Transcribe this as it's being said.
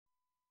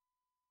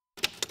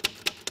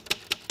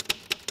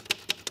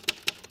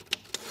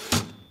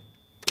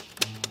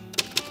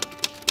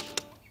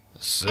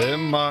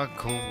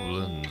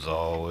Semicolons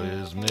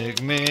always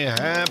make me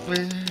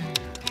happy.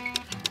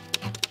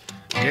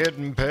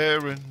 Getting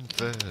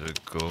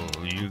parenthetical,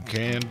 you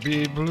can't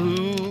be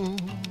blue.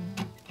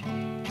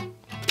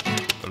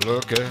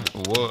 Look at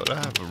what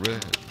I've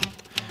read,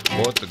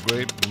 what the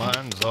great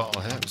minds all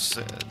have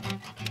said.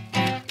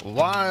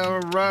 Why a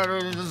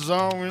writer is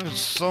always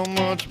so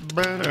much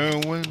better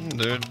when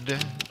they're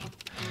dead.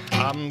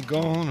 I'm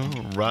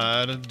gonna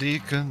write a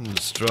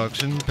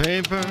deconstruction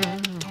paper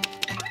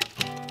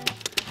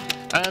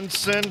and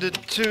send it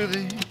to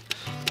the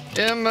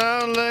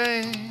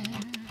MLA.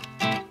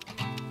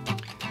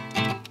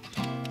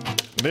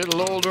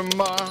 Middle older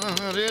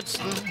mod, it's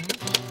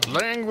the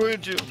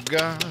language of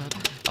God.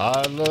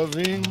 I love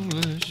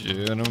English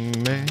in a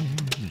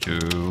major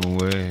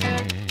way.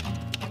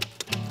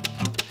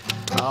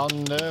 I'll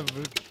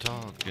never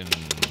talk in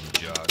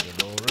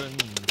jargon or in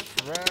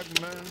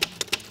fragments.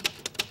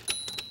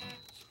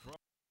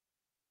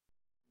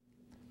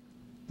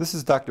 This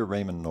is Dr.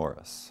 Raymond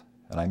Norris,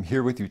 and I'm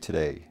here with you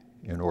today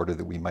in order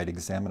that we might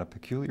examine a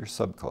peculiar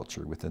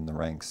subculture within the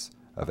ranks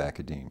of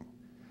academia.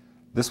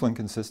 This one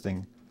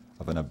consisting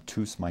of an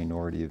obtuse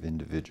minority of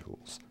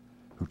individuals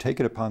who take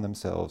it upon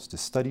themselves to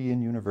study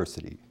in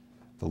university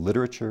the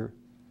literature,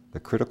 the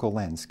critical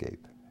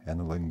landscape, and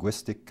the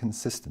linguistic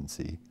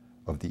consistency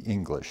of the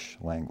English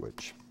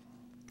language.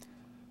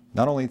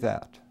 Not only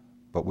that,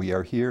 but we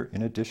are here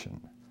in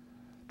addition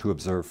to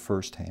observe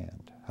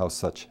firsthand how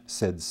such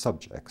said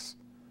subjects,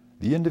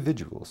 the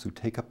individuals who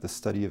take up the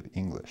study of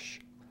English,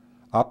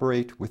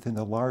 operate within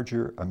the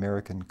larger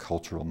American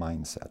cultural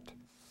mindset.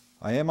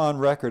 I am on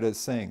record as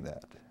saying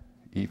that,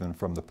 even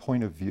from the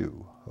point of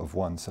view of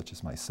one such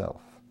as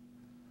myself,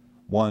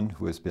 one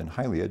who has been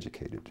highly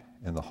educated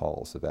in the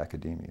halls of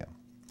academia.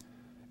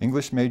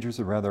 English majors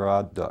are rather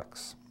odd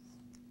ducks,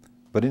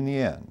 but in the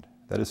end,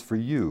 that is for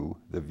you,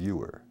 the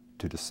viewer,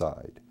 to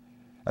decide,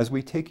 as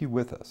we take you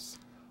with us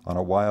on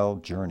a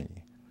wild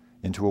journey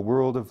into a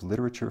world of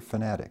literature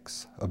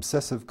fanatics,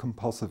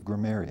 obsessive-compulsive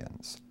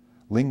grammarians,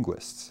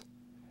 linguists,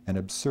 and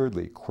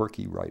absurdly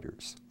quirky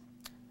writers.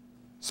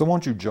 So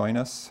won't you join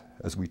us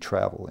as we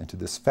travel into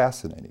this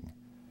fascinating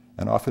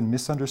and often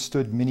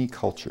misunderstood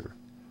mini-culture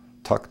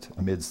tucked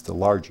amidst the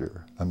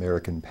larger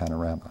American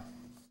panorama.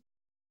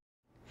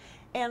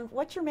 And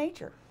what's your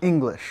major?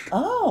 English.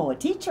 Oh, a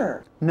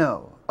teacher.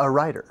 No, a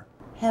writer.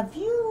 Have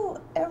you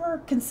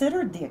ever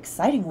considered the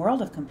exciting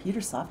world of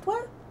computer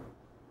software?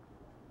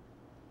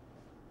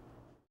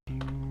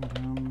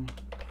 Kingdom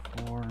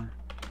for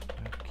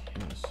a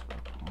kiss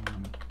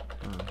upon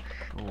her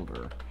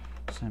shoulder,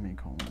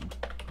 semicolon.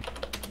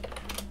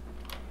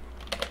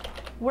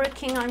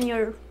 Working on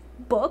your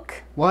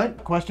book?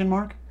 What? Question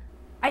mark?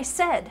 I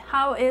said,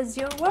 how is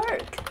your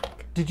work?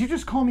 Did you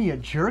just call me a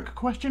jerk?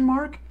 Question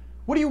mark?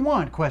 What do you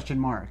want? Question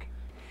mark.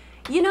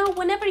 You know,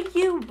 whenever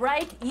you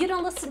write, you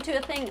don't listen to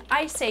a thing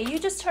I say. You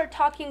just start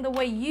talking the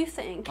way you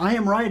think. I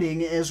am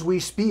writing as we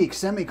speak,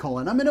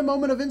 semicolon. I'm in a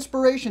moment of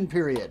inspiration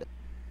period.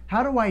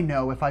 How do I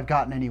know if I've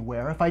gotten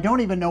anywhere if I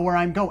don't even know where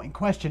I'm going?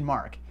 Question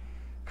mark.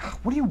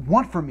 What do you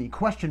want from me?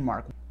 Question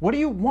mark. What do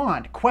you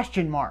want?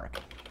 Question mark.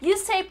 You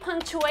say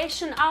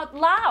punctuation out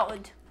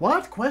loud.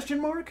 What?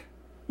 Question mark?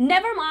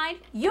 Never mind.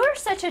 You're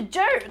such a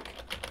jerk.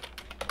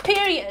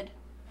 Period.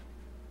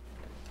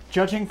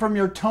 Judging from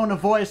your tone of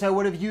voice, I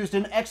would have used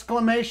an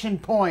exclamation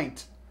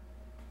point.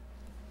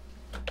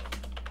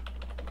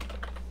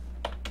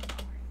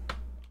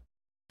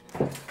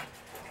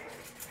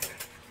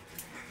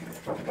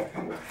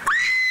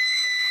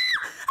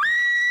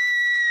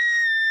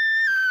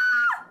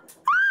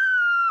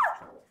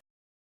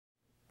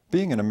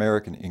 Being an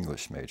American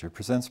English major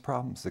presents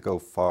problems that go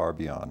far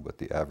beyond what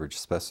the average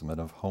specimen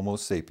of Homo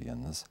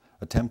sapiens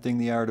attempting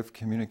the art of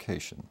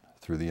communication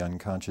through the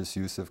unconscious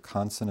use of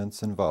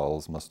consonants and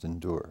vowels must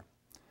endure.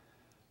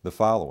 The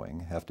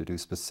following have to do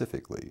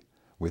specifically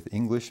with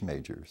English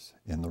majors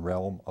in the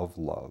realm of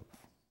love.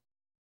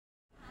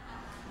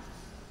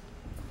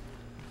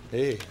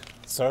 Hey,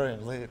 sorry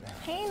I'm late.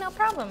 Hey, no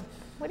problem.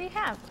 What do you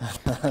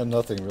have?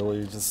 Nothing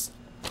really, just...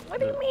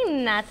 What do you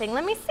mean nothing?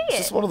 Let me see It's it.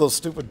 just one of those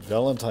stupid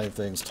Valentine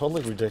things,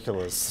 totally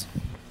ridiculous.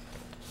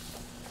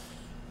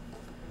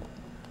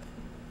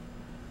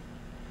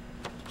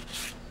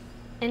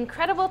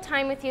 Incredible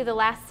time with you the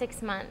last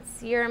 6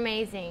 months. You're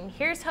amazing.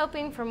 Here's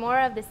hoping for more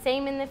of the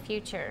same in the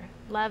future.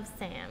 Love,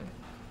 Sam.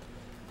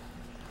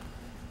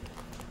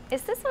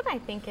 Is this what I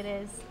think it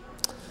is?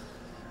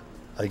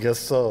 I guess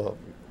so.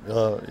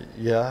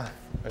 Yeah,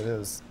 it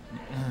is.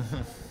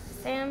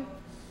 Sam,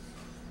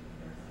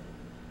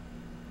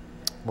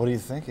 What are you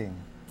thinking?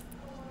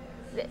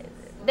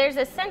 there's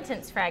a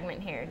sentence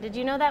fragment here. Did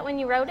you know that when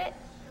you wrote it?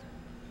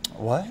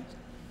 What?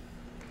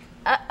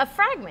 A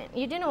fragment.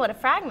 You do know what a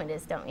fragment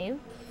is, don't you?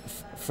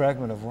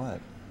 Fragment of what?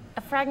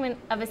 A fragment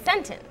of a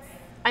sentence.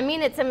 I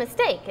mean, it's a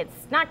mistake.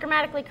 It's not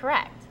grammatically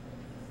correct.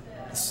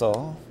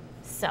 So?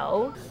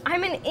 So,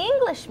 I'm an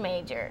English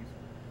major.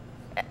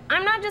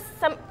 I'm not just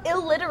some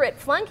illiterate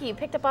flunky you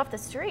picked up off the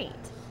street.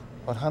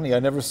 But honey, I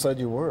never said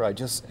you were. I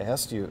just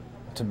asked you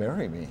to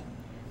marry me.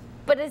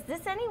 But is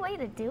this any way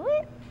to do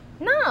it?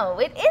 No,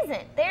 it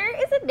isn't. There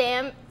is a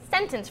damn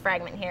sentence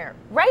fragment here,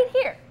 right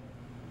here.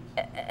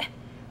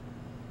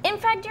 In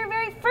fact, your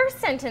very first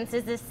sentence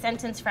is this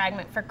sentence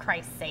fragment, for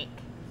Christ's sake.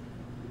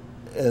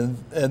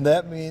 And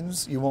that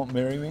means you won't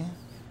marry me?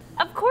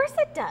 Of course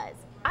it does.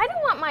 I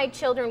don't want my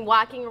children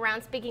walking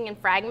around speaking in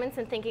fragments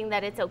and thinking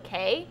that it's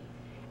okay.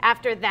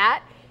 After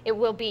that, it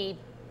will be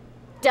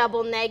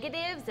double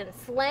negatives and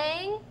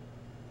slang.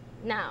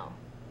 No,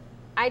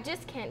 I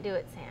just can't do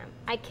it, Sam.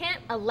 I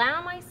can't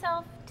allow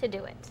myself to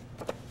do it.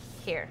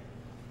 Here,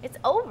 it's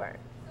over.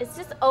 It's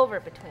just over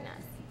between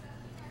us.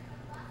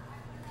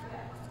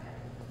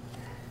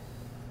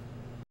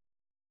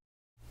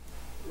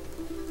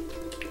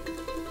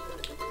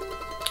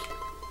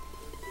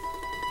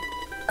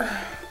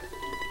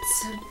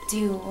 So, do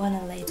you want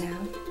to lay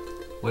down?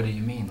 What do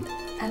you mean?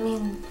 I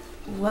mean,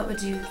 what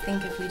would you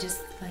think if we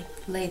just, like,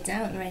 laid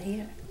down right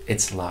here?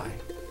 It's lie.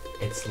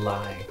 It's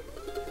lie.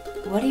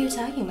 What are you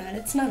talking about?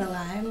 It's not a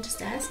lie. I'm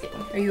just asking.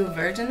 Are you a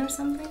virgin or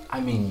something?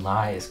 I mean,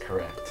 lie is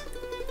correct.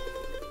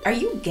 Are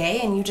you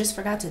gay and you just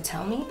forgot to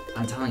tell me?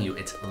 I'm telling you,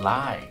 it's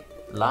lie.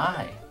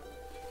 Lie.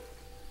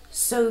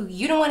 So,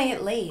 you don't want to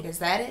get laid, is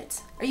that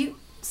it? Are you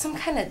some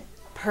kind of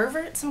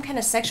pervert? Some kind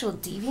of sexual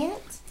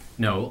deviant?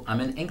 No, I'm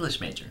an English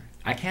major.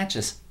 I can't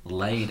just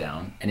lay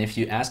down. And if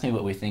you ask me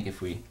what we think if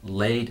we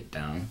laid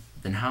down,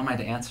 then how am I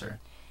to answer?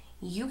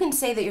 You can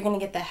say that you're going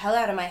to get the hell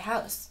out of my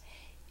house.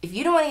 If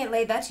you don't want to get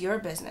laid, that's your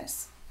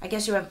business. I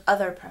guess you have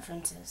other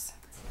preferences.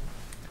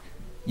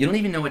 You don't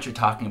even know what you're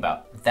talking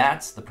about.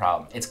 That's the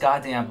problem. It's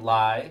goddamn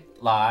lie,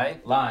 lie,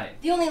 lie.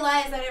 The only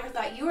lie is that I ever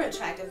thought you were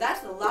attractive. That's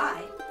the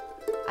lie.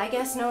 I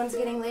guess no one's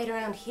getting laid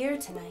around here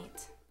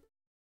tonight.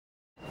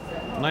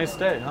 Nice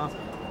day, huh?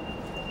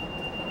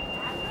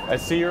 I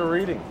see you're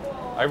reading.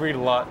 I read a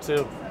lot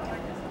too.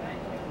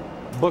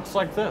 Books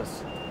like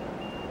this.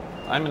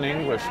 I'm an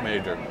English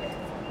major.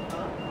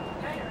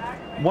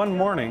 One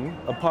morning,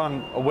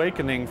 upon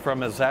awakening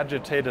from his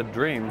agitated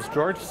dreams,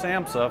 George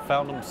Samsa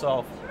found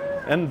himself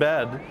in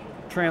bed,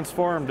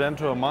 transformed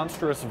into a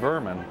monstrous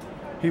vermin.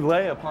 He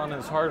lay upon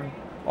his hard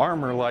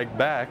armor-like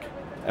back,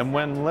 and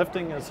when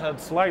lifting his head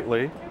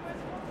slightly,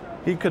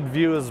 he could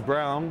view his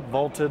brown,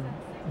 vaulted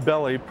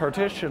belly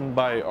partitioned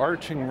by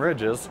arching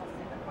ridges,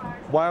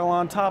 while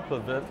on top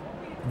of it,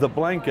 the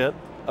blanket,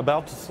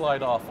 about to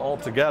slide off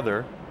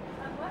altogether,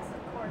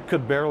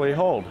 could barely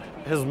hold.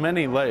 His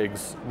many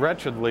legs,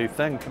 wretchedly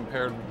thin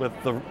compared with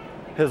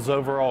his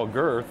overall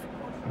girth,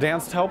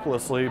 danced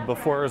helplessly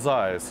before his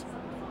eyes.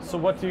 So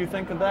what do you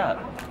think of that?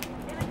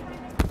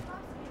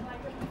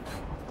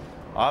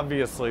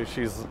 Obviously,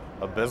 she's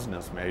a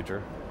business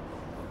major.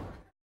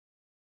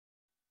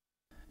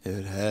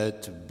 It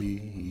had to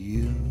be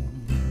you.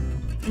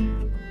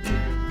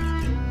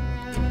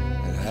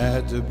 It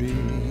had to be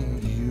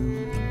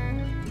you.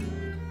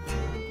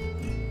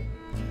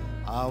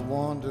 I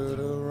wandered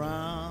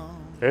around.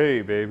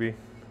 Hey, baby.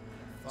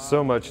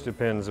 So much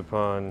depends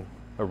upon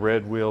a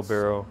red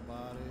wheelbarrow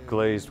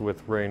glazed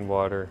with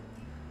rainwater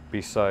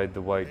beside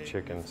the white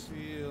chickens.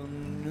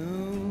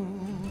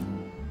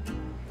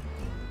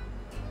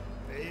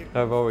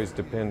 I've always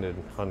depended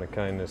on the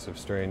kindness of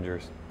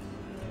strangers.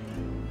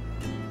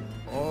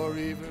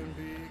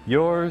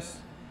 Yours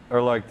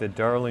are like the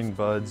darling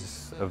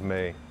buds of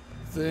May.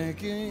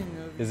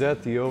 Is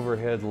that the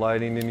overhead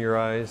lighting in your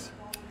eyes,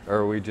 or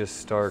are we just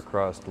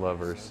star-crossed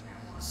lovers?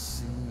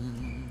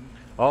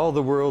 All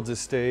the world's a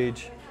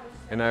stage,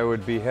 and I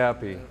would be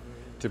happy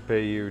to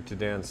pay you to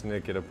dance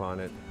naked upon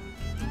it.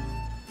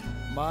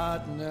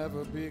 Might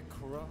never be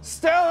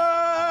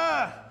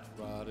Stella!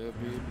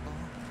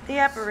 The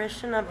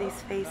apparition of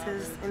these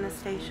faces in the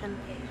station,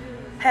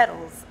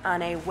 petals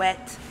on a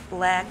wet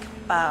black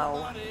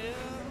bough.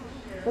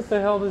 What the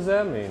hell does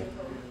that mean?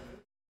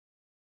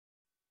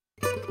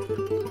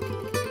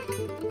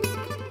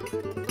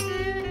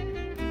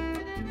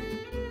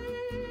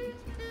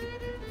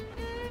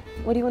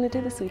 What do you want to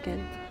do this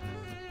weekend?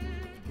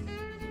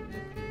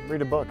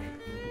 Read a book.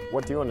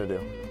 What do you want to do?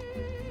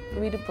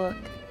 Read a book.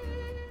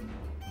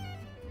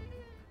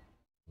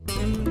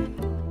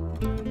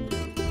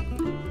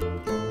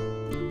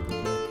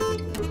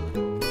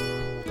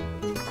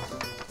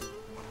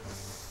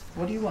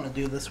 What do you want to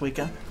do this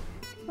weekend?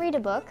 Read a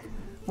book.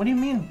 What do you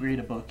mean, read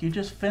a book? You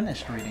just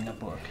finished reading a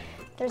book.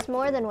 There's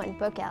more than one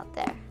book out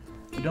there.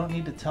 You don't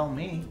need to tell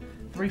me.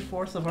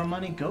 3/4 of our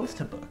money goes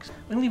to books.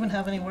 We don't even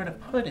have anywhere to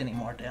put any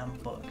more damn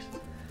books.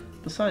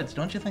 Besides,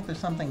 don't you think there's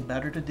something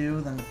better to do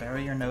than to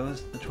bury your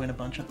nose between a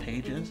bunch of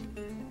pages?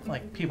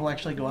 Like, people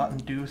actually go out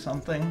and do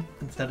something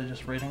instead of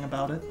just reading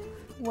about it?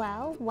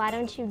 Well, why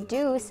don't you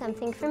do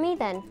something for me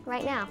then,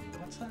 right now?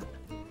 What's that?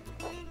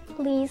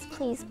 Please,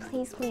 please,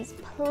 please, please,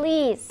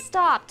 please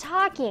stop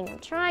talking. I'm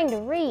trying to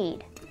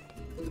read.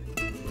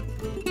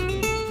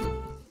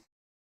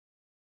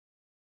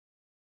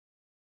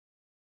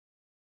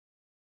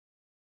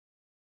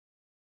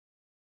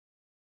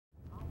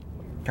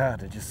 God,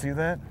 did you see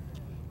that?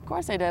 Of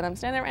course I did. I'm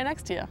standing right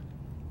next to you.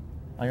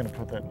 I'm gonna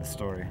put that in the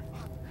story.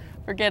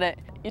 Forget it.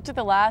 You took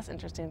the last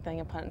interesting thing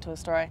and put it into a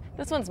story.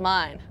 This one's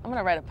mine. I'm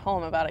gonna write a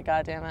poem about it,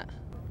 goddammit.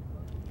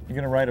 You're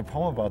going to write a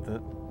poem about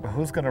that? But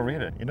who's going to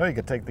read it? You know you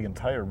could take the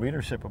entire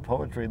readership of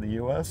poetry in the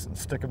U.S. and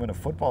stick them in a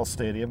football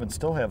stadium and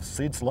still have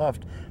seats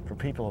left for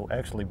people who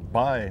actually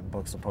buy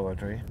books of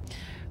poetry.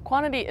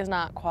 Quantity is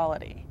not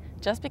quality.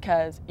 Just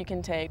because you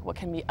can take what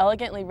can be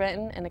elegantly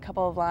written in a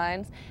couple of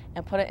lines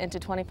and put it into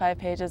 25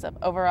 pages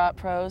of overwrought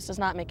prose does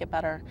not make it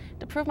better.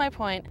 To prove my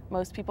point,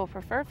 most people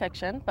prefer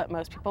fiction, but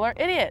most people are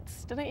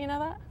idiots. Didn't you know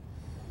that?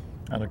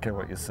 I don't care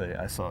what you say.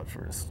 I saw it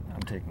first.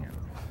 I'm taking it.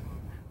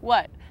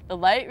 What? The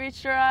light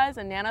reached your eyes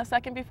a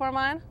nanosecond before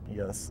mine?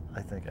 Yes,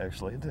 I think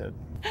actually it did.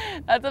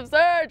 That's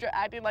absurd. You're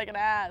acting like an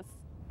ass.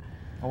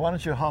 Well, why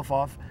don't you huff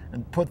off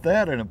and put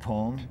that in a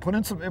poem, put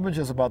in some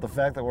images about the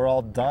fact that we're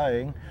all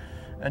dying,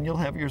 and you'll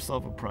have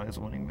yourself a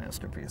prize-winning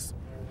masterpiece.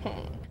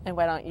 And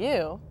why don't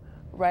you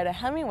write a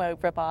Hemingway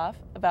ripoff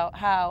about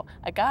how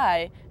a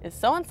guy is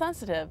so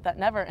insensitive that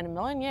never in a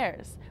million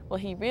years will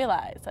he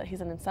realize that he's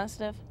an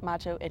insensitive,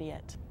 macho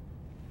idiot.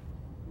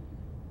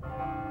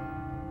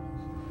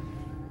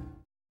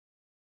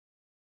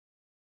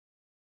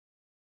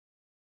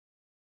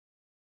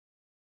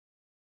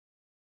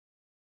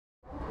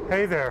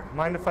 Hey there,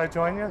 mind if I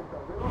join you?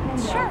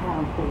 Sure.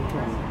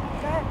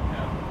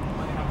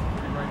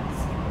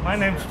 My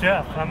name's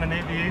Jeff. I'm an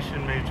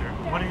aviation major.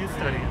 What are you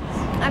studying?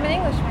 I'm an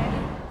English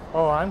major.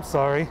 Oh, I'm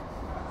sorry.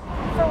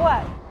 For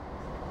what?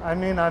 I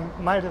mean, I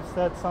might have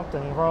said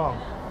something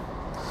wrong.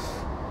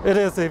 It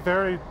is a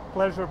very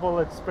pleasurable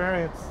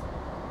experience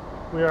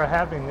we are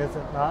having, is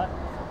it not?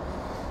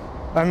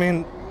 I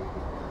mean,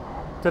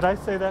 did I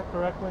say that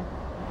correctly?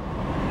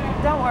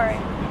 Don't worry.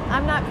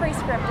 I'm not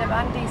prescriptive,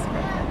 I'm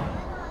descriptive.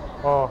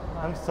 Oh,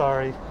 I'm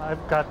sorry.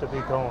 I've got to be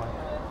going.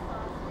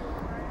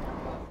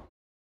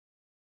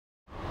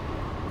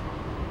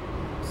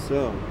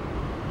 So,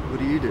 what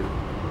do you do?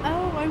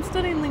 Oh, I'm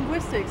studying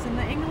linguistics in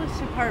the English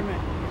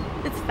department.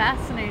 It's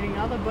fascinating,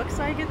 all the books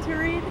I get to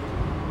read.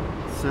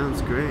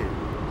 Sounds great.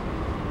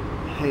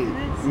 Hey,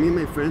 me and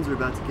my friends are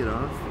about to get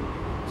off.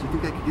 Do you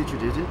think I could get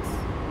your digits?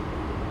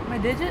 My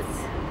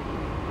digits?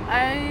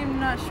 I'm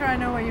not sure I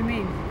know what you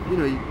mean. You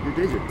know, your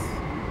digits.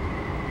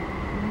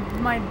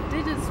 My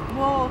digits?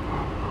 Well,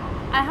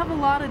 I have a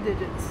lot of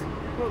digits.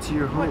 Well, to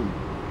your home.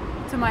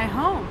 What? To my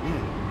home?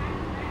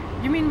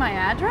 Yeah. You mean my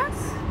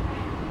address?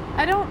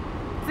 I don't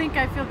think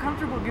I feel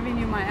comfortable giving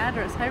you my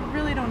address. I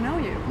really don't know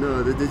you.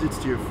 No, the digits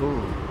to your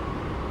phone.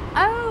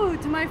 Oh,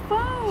 to my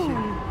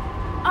phone.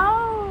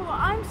 Oh,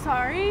 I'm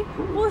sorry.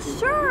 Well,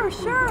 sure.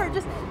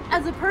 Just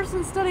as a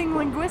person studying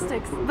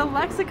linguistics, the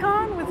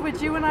lexicon with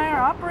which you and I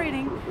are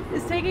operating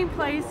is taking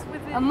place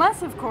within,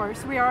 unless, of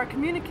course, we are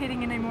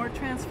communicating in a more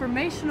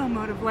transformational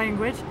mode of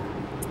language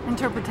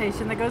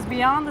interpretation that goes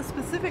beyond the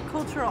specific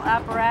cultural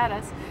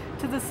apparatus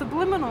to the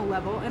subliminal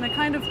level in a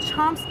kind of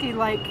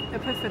Chomsky-like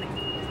epiphany.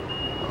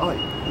 Oh,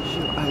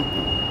 sure.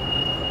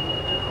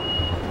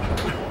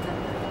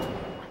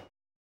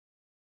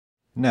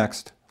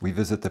 Next, we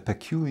visit the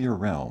peculiar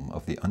realm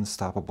of the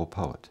unstoppable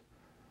poet,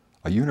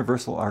 a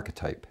universal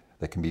archetype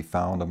that can be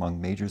found among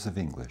majors of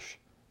English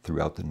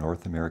throughout the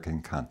North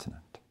American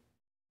continent.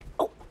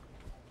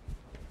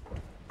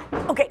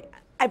 Okay,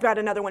 I've got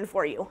another one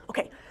for you.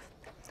 Okay.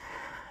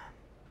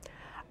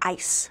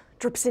 Ice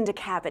drips into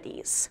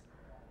cavities.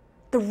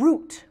 The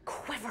root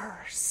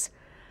quivers.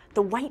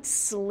 The white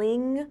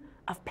sling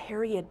of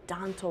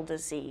periodontal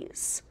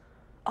disease.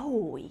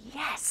 Oh,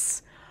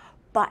 yes.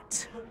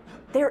 But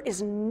there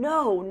is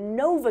no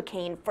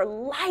Novocaine for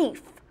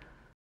life.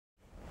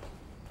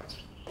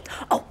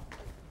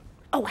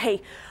 Oh,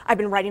 hey, I've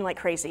been writing like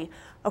crazy.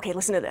 Okay,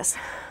 listen to this.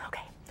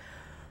 Okay.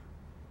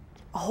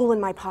 A hole in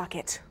my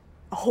pocket,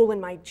 a hole in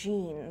my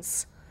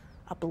jeans,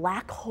 a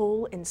black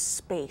hole in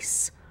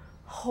space.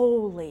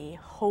 Holy,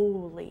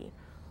 holy,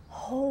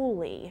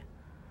 holy.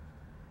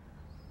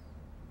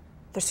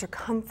 The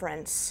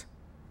circumference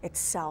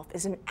itself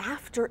is an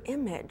after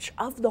image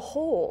of the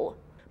whole.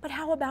 But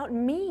how about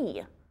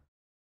me?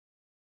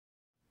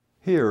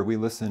 Here we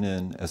listen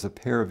in as a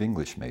pair of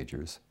English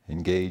majors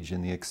engage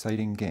in the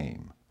exciting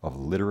game of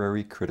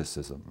literary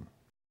criticism.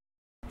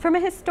 From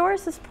a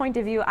historicist point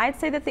of view, I'd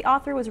say that the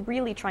author was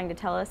really trying to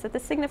tell us that the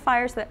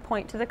signifiers that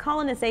point to the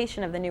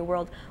colonization of the New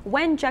World,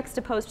 when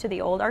juxtaposed to the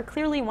Old, are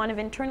clearly one of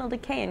internal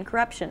decay and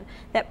corruption,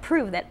 that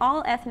prove that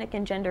all ethnic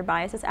and gender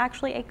bias is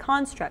actually a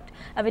construct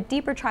of a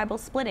deeper tribal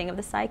splitting of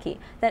the psyche,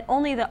 that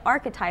only the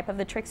archetype of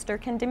the trickster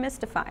can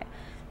demystify.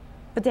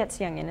 But that's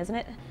Jungian, isn't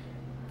it?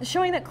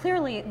 Showing that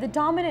clearly the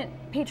dominant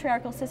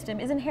patriarchal system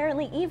is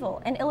inherently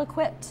evil and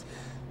ill-equipped.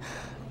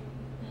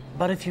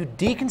 But if you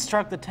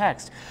deconstruct the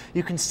text,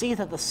 you can see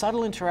that the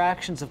subtle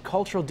interactions of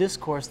cultural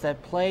discourse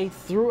that play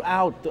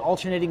throughout the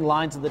alternating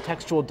lines of the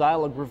textual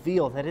dialogue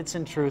reveal that it's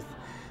in truth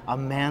a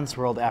man's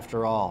world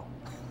after all.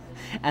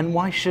 And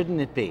why shouldn't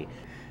it be?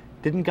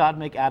 Didn't God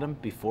make Adam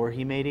before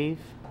he made Eve?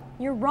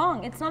 You're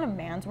wrong. It's not a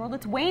man's world.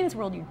 It's Wayne's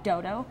world, you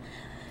dodo.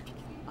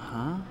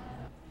 Huh?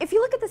 If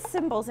you look at the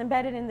symbols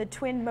embedded in the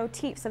twin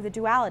motifs of the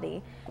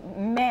duality,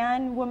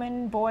 man,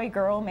 woman, boy,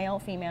 girl, male,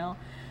 female,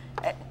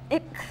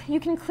 You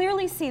can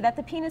clearly see that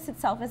the penis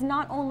itself is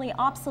not only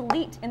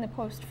obsolete in the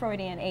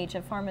post-Freudian age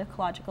of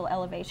pharmacological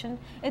elevation,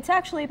 it's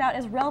actually about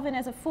as relevant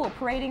as a fool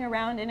parading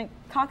around in a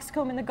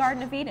coxcomb in the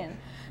Garden of Eden,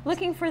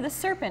 looking for the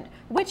serpent,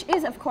 which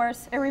is, of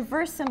course, a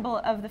reverse symbol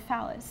of the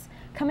phallus,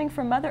 coming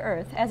from Mother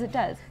Earth as it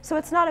does. So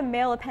it's not a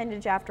male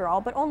appendage after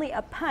all, but only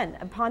a pun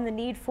upon the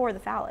need for the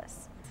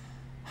phallus.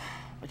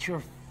 But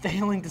you're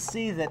failing to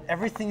see that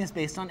everything is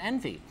based on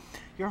envy.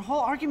 Your whole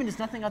argument is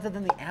nothing other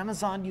than the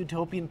Amazon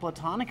utopian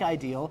Platonic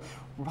ideal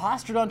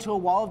plastered onto a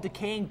wall of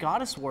decaying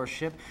goddess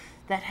worship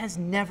that has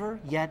never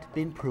yet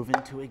been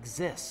proven to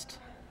exist.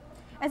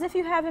 As if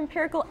you have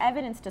empirical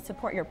evidence to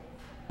support your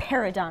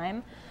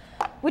paradigm,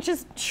 which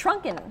is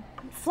shrunken,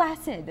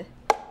 flaccid,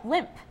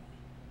 limp.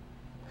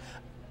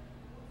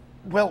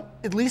 Well,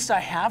 at least I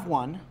have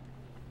one.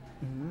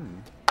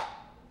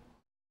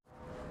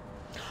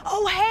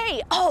 Oh,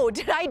 hey! Oh,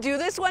 did I do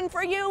this one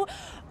for you?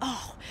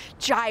 Oh,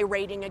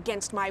 gyrating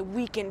against my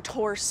weakened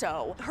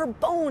torso. Her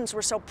bones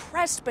were so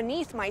pressed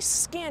beneath my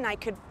skin I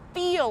could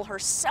feel her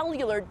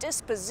cellular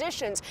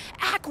dispositions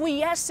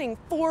acquiescing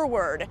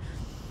forward.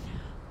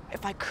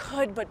 If I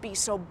could but be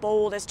so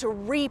bold as to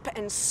reap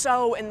and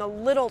sow in the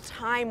little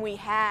time we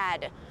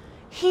had,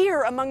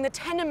 here among the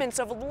tenements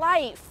of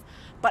life,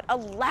 but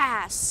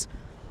alas,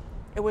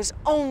 it was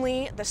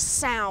only the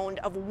sound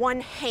of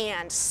one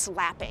hand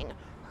slapping,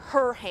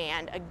 her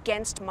hand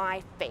against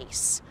my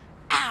face.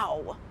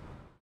 Ow!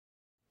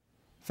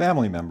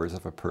 Family members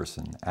of a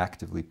person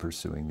actively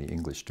pursuing the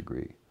English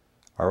degree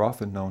are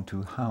often known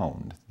to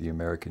hound the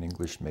American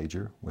English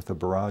major with a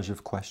barrage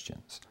of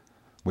questions,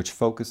 which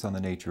focus on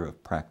the nature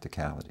of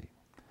practicality.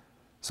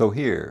 So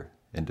here,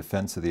 in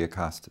defense of the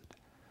accosted,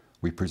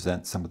 we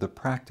present some of the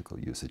practical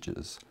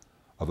usages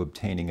of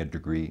obtaining a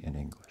degree in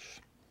English.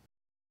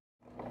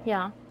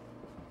 Yeah.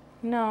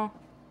 No.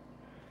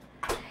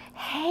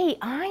 Hey,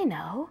 I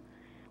know.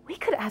 We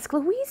could ask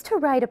Louise to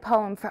write a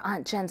poem for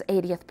Aunt Jen's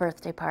 80th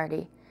birthday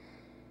party.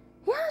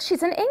 Yeah,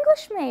 she's an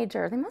English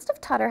major. They must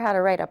have taught her how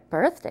to write a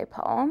birthday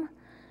poem.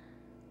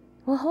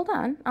 Well, hold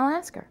on. I'll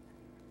ask her.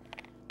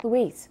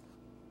 Louise,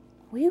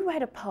 will you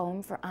write a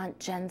poem for Aunt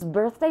Jen's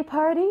birthday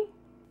party?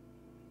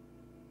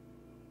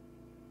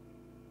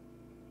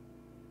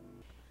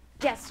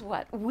 Guess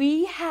what?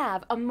 We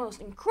have a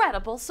most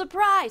incredible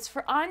surprise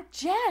for Aunt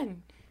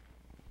Jen.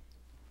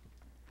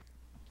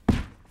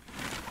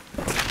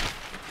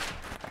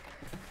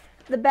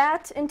 The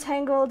bat,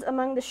 entangled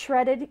among the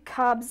shredded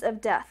cobs of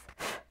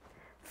death,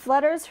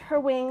 flutters her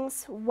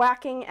wings,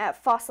 whacking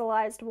at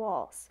fossilized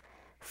walls,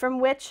 from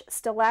which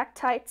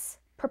stalactites,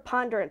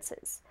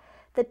 preponderances,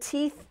 the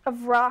teeth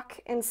of rock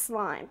and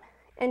slime,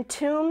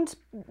 entombed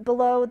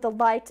below the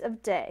light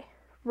of day,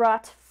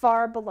 rot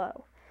far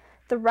below,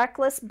 the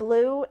reckless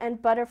blue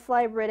and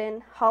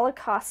butterfly-ridden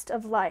holocaust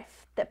of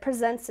life that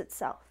presents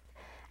itself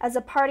as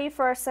a party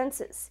for our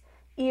senses,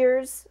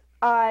 ears,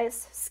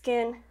 eyes,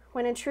 skin,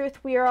 when in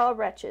truth we are all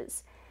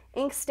wretches,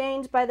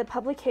 ink-stained by the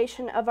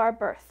publication of our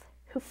birth,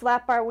 who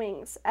flap our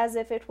wings as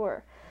if it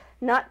were,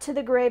 not to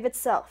the grave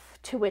itself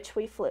to which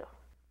we flew.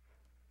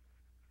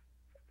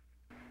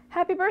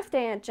 Happy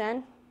birthday, Aunt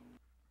Jen.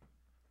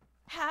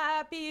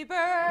 Happy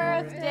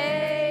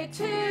birthday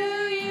to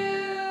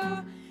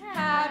you.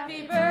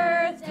 Happy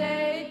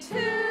birthday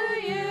to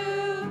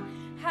you.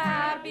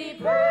 Happy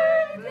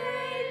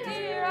birthday,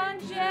 dear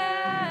Aunt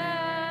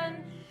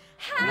Jen.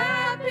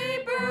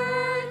 Happy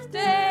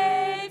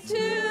birthday to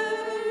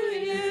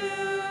you.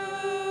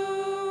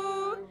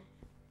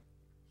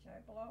 Should I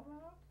blow them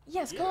out?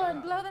 Yes, go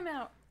on, blow them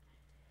out.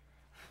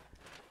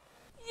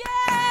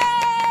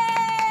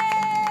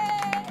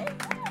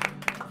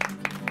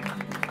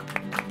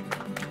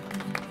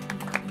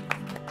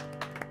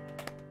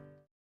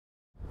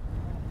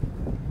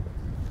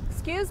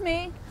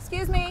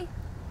 Excuse me.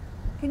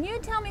 Can you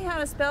tell me how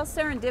to spell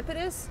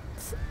serendipitous?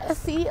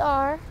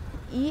 S-E-R-E-N-D-I-P-I-T-O-U-S.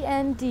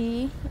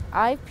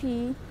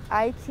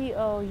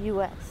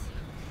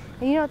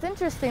 And you know, it's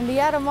interesting, the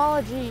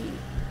etymology.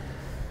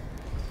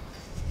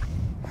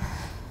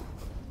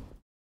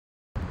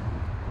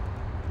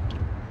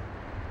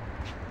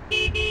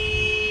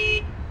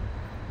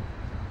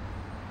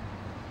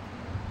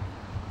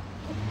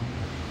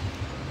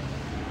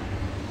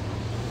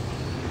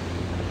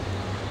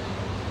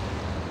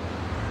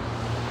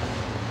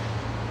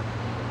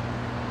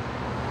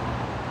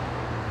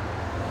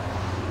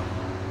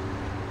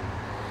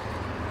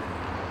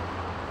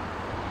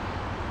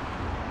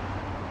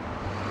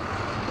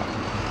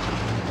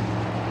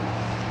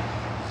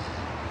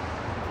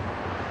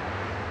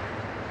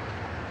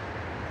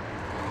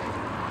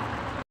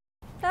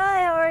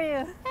 Hi, how are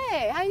you?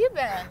 Hey, how you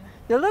been?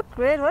 You look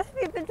great. What have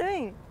you been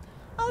doing?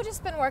 Oh,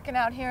 just been working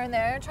out here and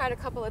there, tried a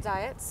couple of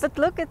diets. But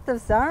look at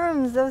those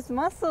arms, those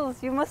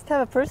muscles. You must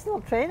have a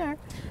personal trainer.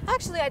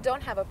 Actually, I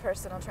don't have a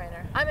personal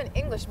trainer. I'm an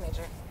English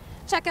major.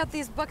 Check out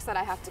these books that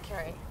I have to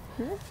carry.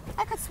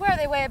 I could swear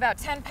they weigh about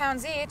 10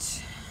 pounds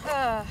each.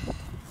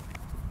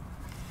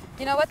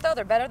 You know what, though?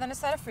 They're better than a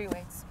set of free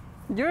weights.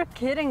 You're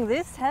kidding.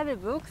 This heavy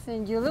books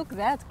and you look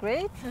that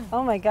great?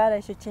 Oh my God, I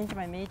should change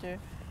my major.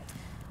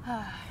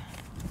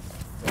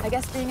 I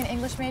guess being an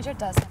English major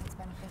does have its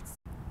benefits.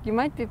 You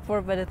might be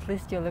poor, but at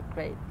least you look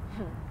great.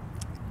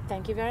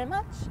 Thank you very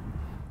much.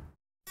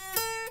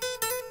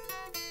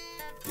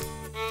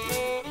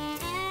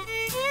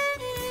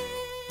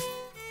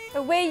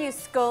 Away you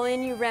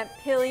scullion, you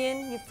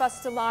rampillion, you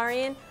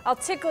fustularian, I'll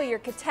tickle your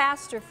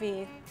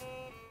catastrophe.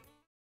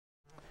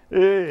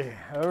 Hey,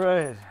 all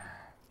right.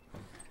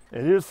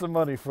 And here's some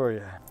money for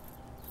you.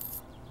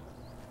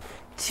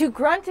 To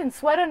grunt and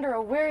sweat under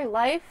a weary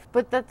life,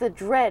 but that the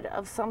dread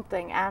of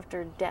something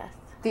after death.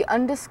 The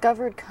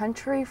undiscovered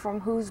country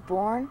from whose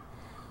bourne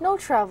no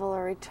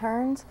traveler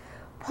returns,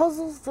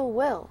 puzzles the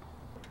will,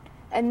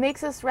 and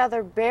makes us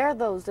rather bear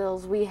those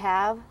ills we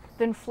have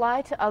than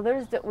fly to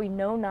others that we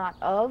know not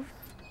of.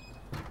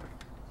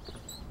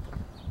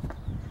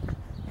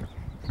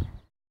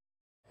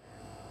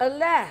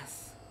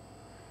 Alas,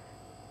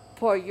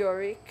 poor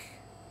Yorick,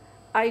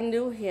 I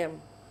knew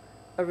him,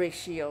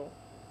 Horatio.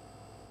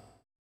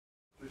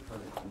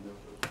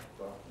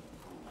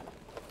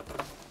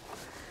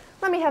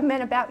 Let me have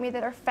men about me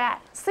that are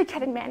fat,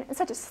 sleek-headed men, and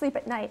such as sleep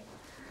at night.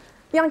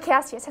 Young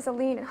Cassius has a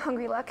lean and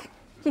hungry look.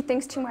 He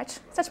thinks too much.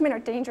 Such men are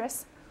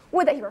dangerous.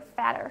 Would that he were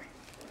fatter.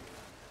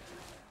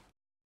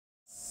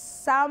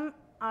 Some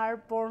are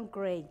born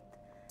great,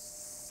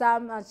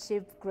 some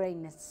achieve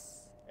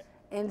greatness,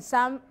 and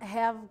some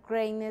have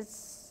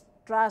greatness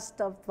thrust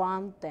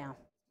upon them.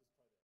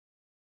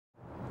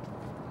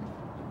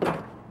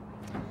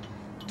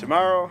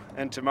 Tomorrow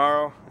and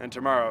tomorrow and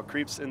tomorrow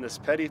creeps in this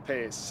petty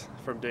pace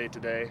from day to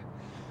day,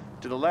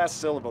 to the last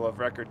syllable of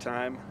record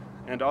time,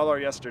 and all our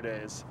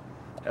yesterdays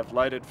have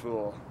lighted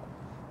full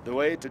the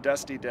way to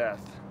dusty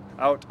death.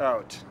 Out,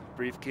 out,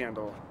 brief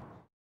candle.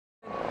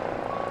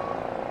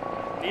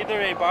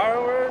 Neither a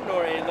borrower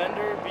nor a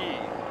lender be.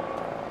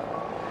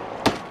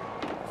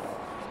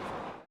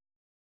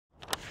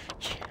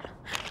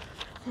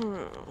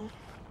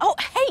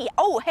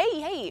 Oh,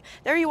 hey,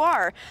 there you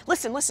are.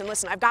 Listen,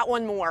 I've got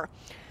one more.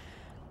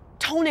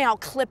 Toenail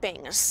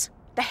clippings,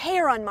 the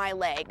hair on my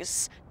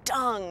legs,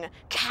 dung,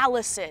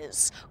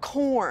 calluses,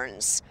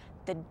 corns,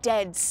 the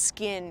dead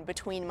skin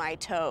between my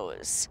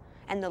toes,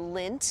 and the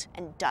lint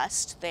and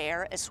dust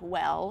there as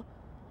well,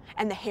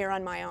 and the hair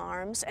on my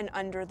arms and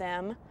under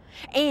them,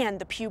 and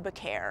the pubic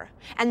hair,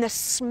 and the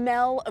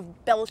smell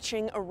of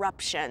belching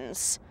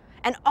eruptions,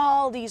 and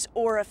all these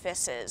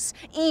orifices,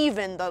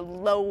 even the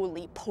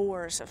lowly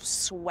pores of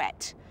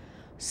sweat,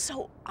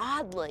 so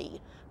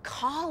oddly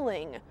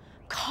calling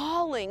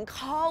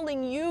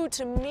you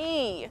to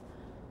me.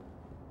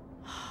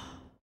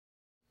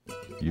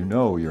 You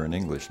know you're an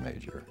English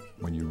major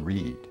when you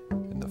read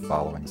in the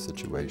following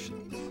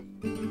situations.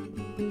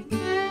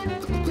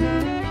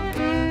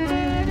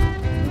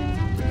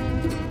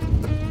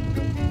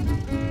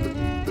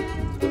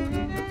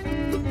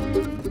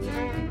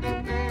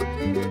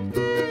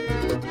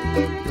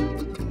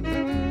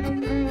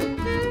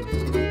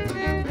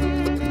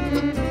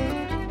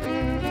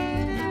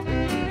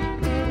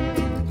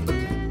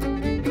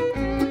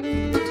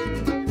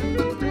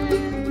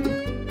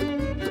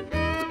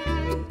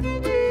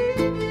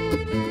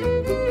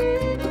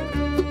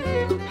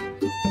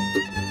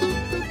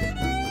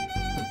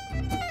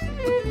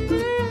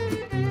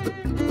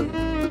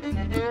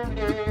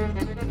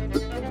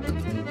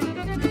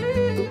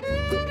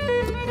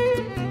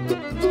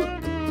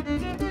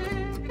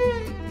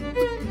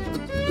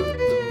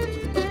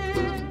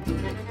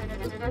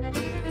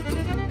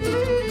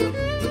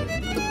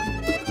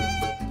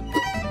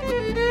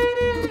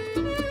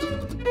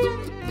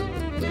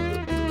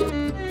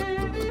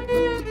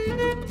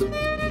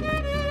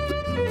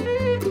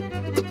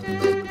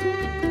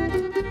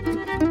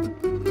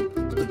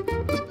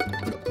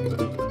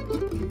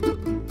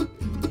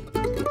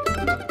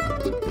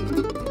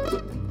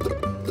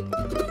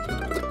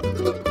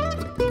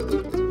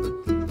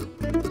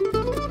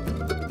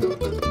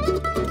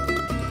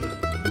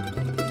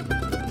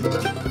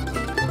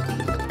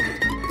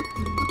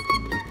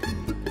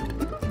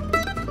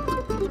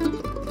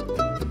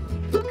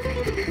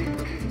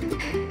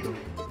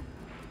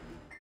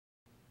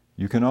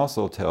 You can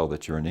also tell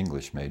that you're an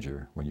English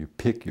major when you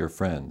pick your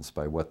friends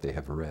by what they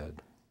have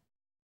read.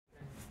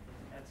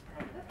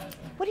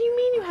 What do you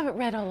mean you haven't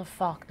read all of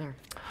Faulkner?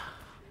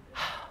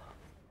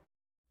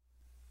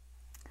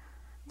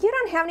 You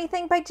don't have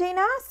anything by Jane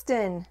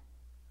Austen.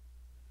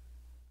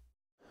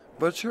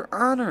 But Your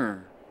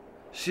Honor,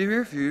 she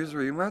refused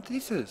reading my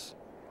thesis.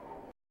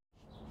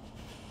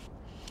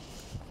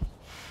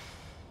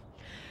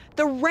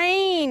 The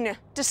rain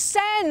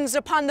descends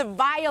upon the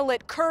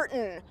violet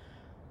curtain.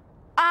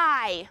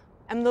 I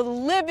am the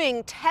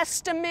living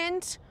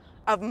testament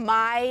of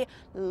my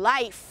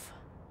life.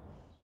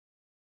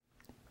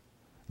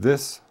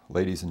 This,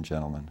 ladies and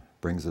gentlemen,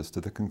 brings us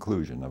to the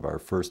conclusion of our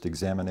first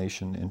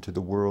examination into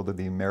the world of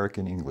the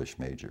American English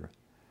major.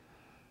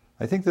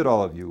 I think that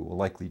all of you will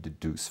likely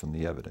deduce from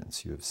the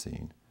evidence you have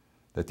seen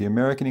that the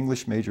American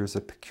English major is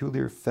a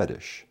peculiar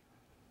fetish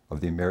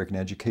of the American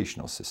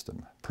educational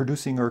system,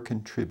 producing or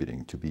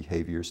contributing to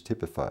behaviors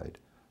typified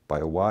by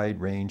a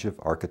wide range of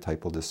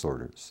archetypal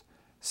disorders,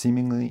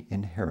 seemingly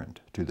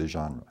inherent to the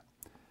genre.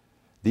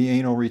 The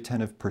anal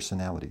retentive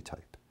personality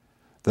type,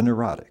 the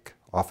neurotic,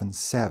 often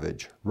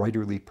savage,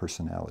 writerly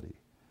personality,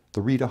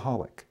 the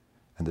readaholic,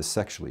 and the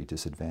sexually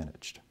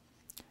disadvantaged.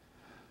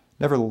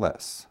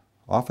 Nevertheless,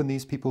 often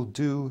these people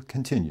do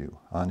continue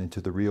on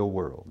into the real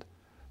world,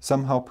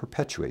 somehow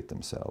perpetuate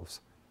themselves,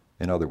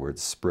 in other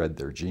words, spread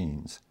their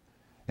genes,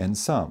 and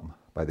some,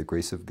 by the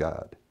grace of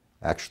God,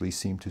 actually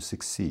seem to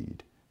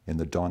succeed in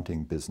the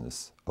daunting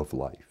business of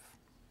life.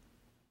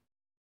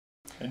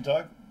 And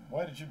Doug,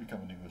 why did you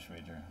become an English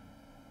major?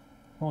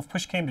 Well, if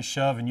push came to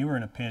shove and you were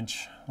in a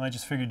pinch, I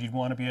just figured you'd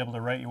want to be able to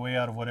write your way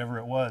out of whatever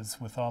it was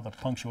with all the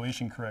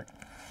punctuation correct.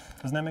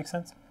 Doesn't that make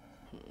sense?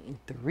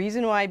 The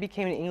reason why I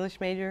became an English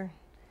major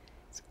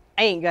is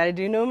I ain't got to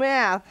do no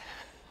math.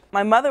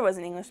 My mother was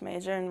an English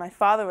major and my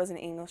father was an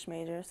English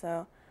major,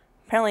 so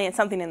apparently it's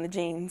something in the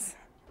genes.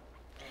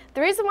 The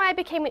reason why I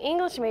became an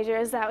English major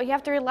is that you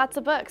have to read lots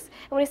of books.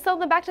 And when you sell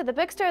them back to the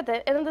bookstore at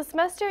the end of the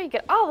semester, you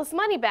get all this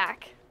money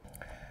back.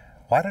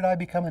 Why did I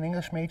become an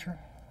English major?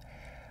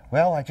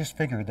 Well, I just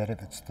figured that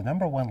if it's the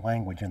 #1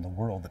 language in the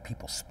world that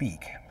people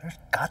speak, there's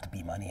got to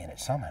be money in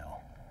it somehow.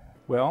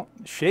 Well,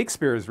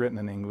 Shakespeare is written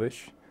in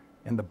English,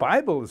 and the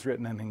Bible is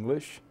written in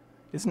English.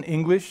 Isn't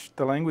English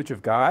the language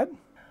of God?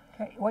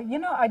 Okay, well, you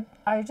know,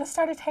 I just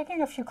started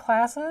taking a few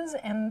classes,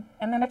 and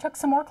then I took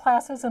some more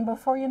classes, and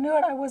before you knew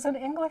it, I was an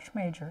English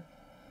major.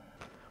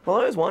 Well, I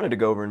always wanted to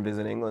go over and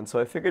visit England, so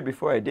I figured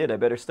before I did, I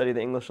better study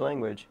the English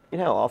language. You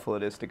know how awful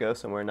it is to go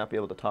somewhere and not be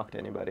able to talk to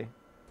anybody.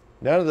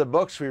 None of the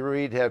books we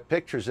read have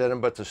pictures in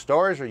them, but the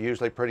stories are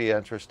usually pretty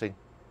interesting.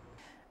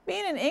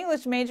 Being an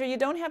English major, you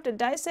don't have to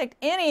dissect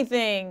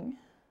anything.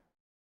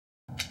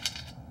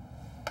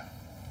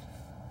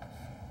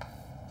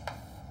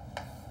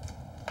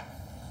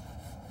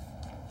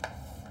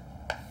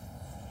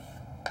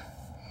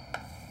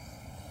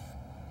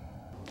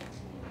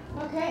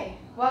 Okay,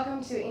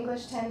 welcome to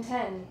English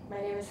 1010. My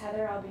name is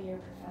Heather. I'll be your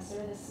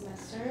professor this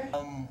semester.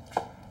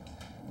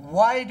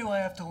 Why do I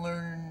have to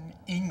learn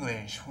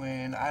English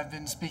when I've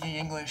been speaking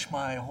English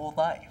my whole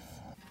life?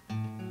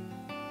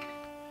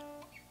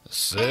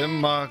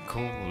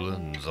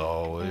 Semicolons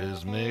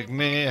always make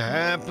me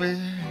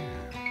happy.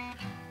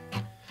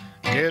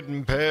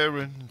 Getting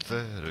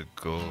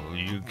parenthetical,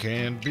 you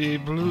can't be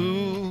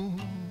blue.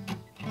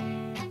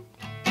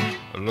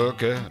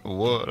 Look at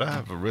what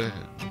I've read,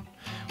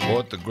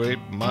 what the great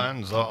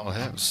minds all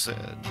have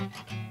said.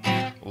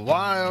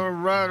 Why a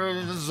writer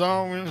is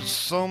always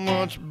so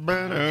much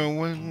better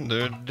when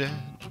they're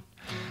dead.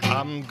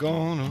 I'm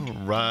gonna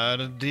write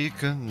a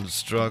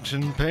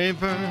deconstruction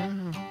paper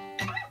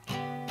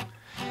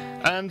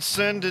and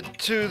send it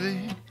to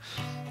the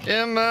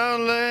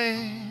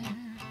MLA.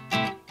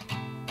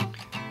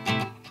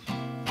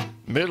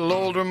 Middle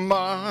older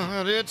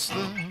mod, it's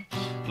the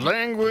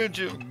language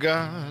of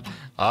God.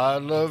 I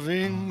love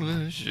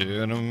English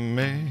in a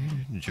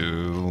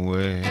major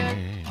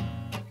way.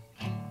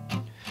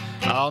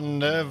 I'll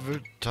never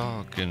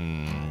talk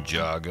in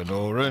jargon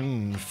or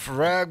in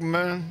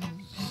fragments.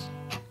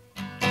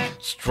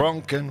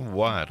 Strunk and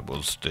white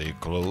will stay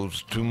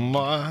close to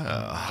my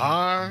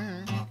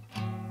heart.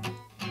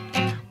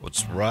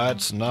 What's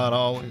right's not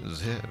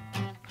always hip.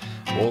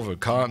 Over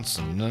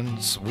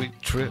consonants we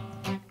trip.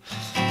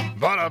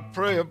 But I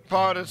pray a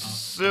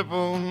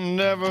participle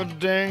never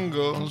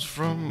dangles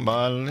from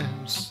my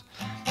lips.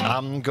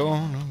 I'm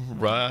gonna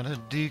write a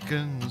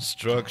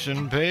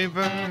deconstruction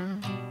paper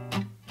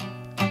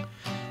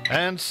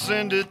and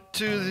send it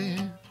to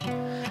the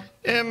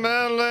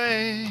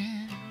MLA.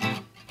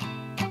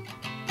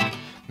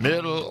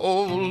 Middle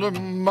older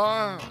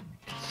mod,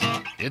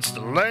 it's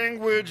the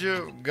language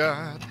of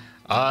God.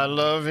 I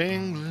love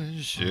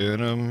English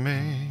in a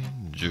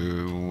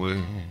major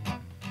way.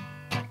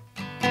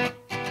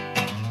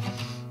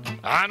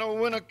 I know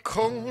when a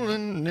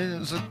colon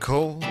is a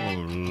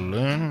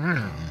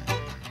colon.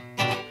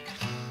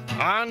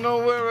 I know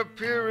where a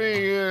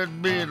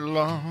period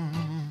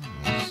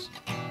belongs.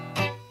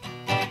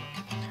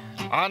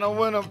 I know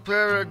when a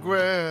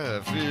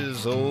paragraph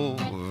is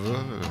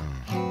over.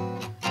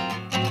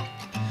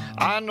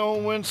 I know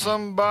when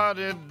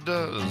somebody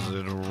does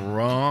it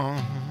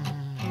wrong.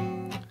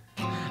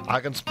 I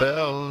can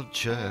spell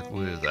check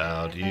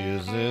without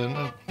using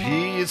a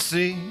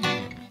PC.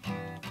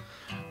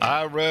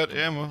 I read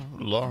Emma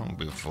long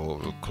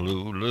before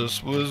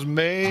Clueless was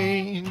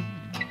made.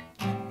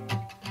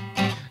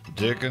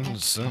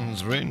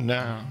 Dickinson's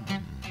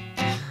renowned.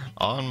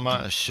 On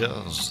my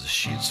shelves the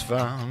sheets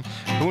found.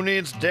 Who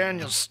needs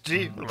Daniel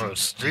Steele or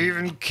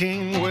Stephen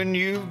King when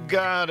you've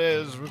got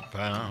Ezra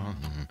Pound?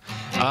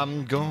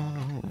 I'm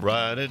gonna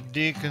write a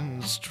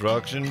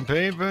deconstruction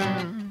paper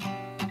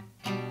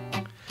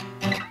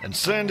and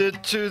send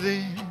it to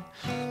the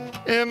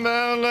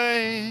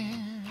MLA.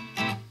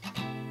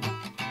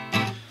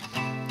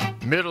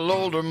 Middle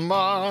older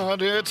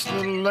mod, it's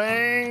the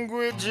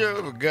language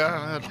of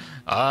God.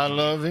 I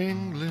love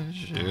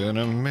English in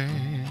a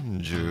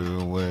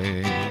major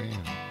way.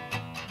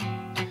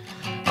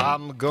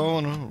 I'm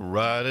gonna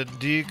write a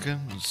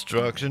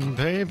deconstruction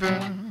paper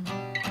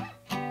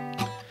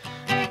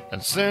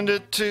and send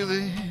it to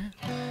the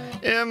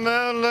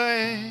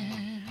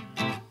MLA.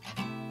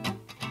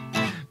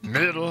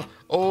 Middle,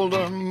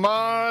 older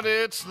mod,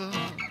 it's the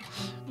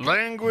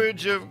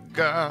language of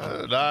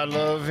God. I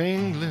love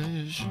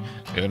English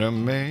in a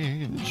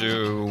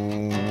major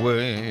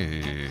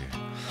way.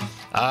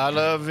 I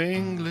love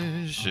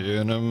English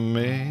in a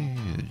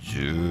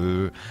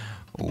major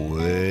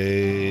way.